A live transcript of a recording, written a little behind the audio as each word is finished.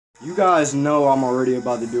You guys know I'm already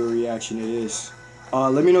about to do a reaction to this.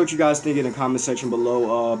 Let me know what you guys think in the comment section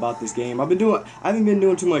below about this game. I haven't been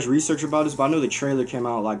doing too much research about this, but I know the trailer came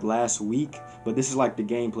out like last week. But this is like the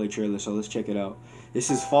gameplay trailer, so let's check it out.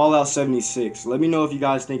 This is Fallout 76. Let me know if you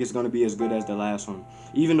guys think it's gonna be as good as the last one.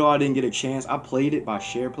 Even though I didn't get a chance, I played it by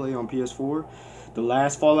SharePlay on PS4. The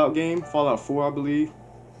last Fallout game, Fallout 4, I believe.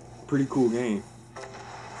 Pretty cool game.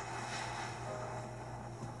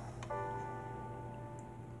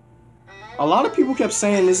 A lot of people kept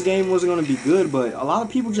saying this game wasn't going to be good, but a lot of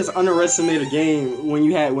people just underestimate a game when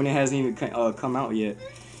it hasn't even come out yet.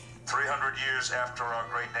 300 years after our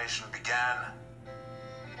great nation began,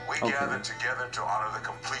 we gathered together to honor the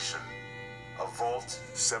completion of Vault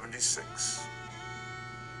 76.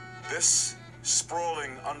 This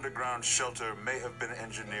sprawling underground shelter may have been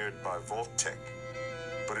engineered by Vault-Tec,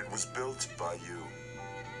 but it was built by you.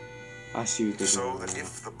 I see what this is. So that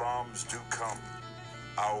if the bombs do come,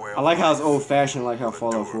 I like how it's old-fashioned, like how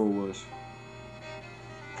Fallout 4 was.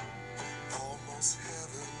 Almost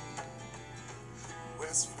heaven,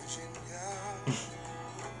 West Virginia,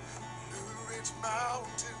 Blue Ridge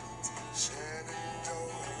Mountains,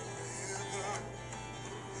 Shenandoah River.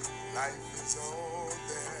 Life is all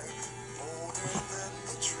there, older than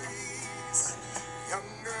the trees,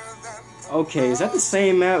 younger than the Okay, is that the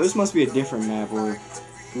same map? This must be a different map, or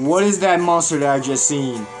what is that monster that I just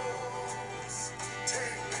seen?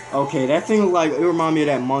 Okay, that thing looked like, it reminded me of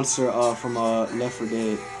that monster from Left 4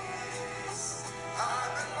 Dead.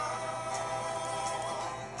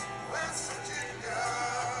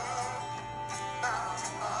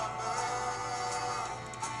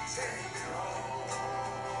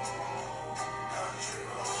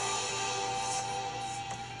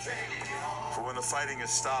 For when the fighting is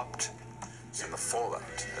stopped and the fallout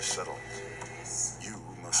has settled, you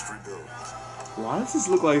must rebuild. Why does this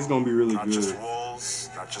look like it's gonna be really Not good? just walls,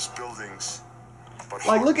 not just buildings, but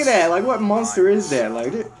Like, look at that. Like, what monster is that?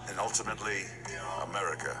 Like, and ultimately,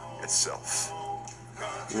 America itself.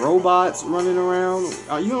 robots running around.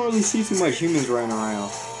 You don't really see too much humans running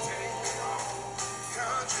around.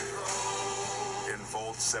 In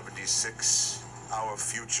Vault 76, our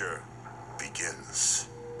future begins.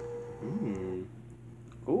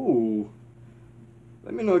 Ooh.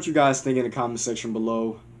 Let me know what you guys think in the comment section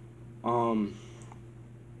below. E3,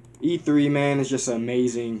 man, is just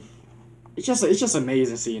amazing. It's just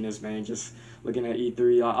amazing seeing this, man. Just looking at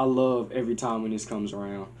E3, I love every time when this comes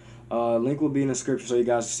around. Link will be in the description so you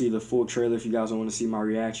guys can see the full trailer if you guys want to see my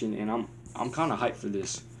reaction. And I'm kind of hyped for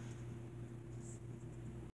this.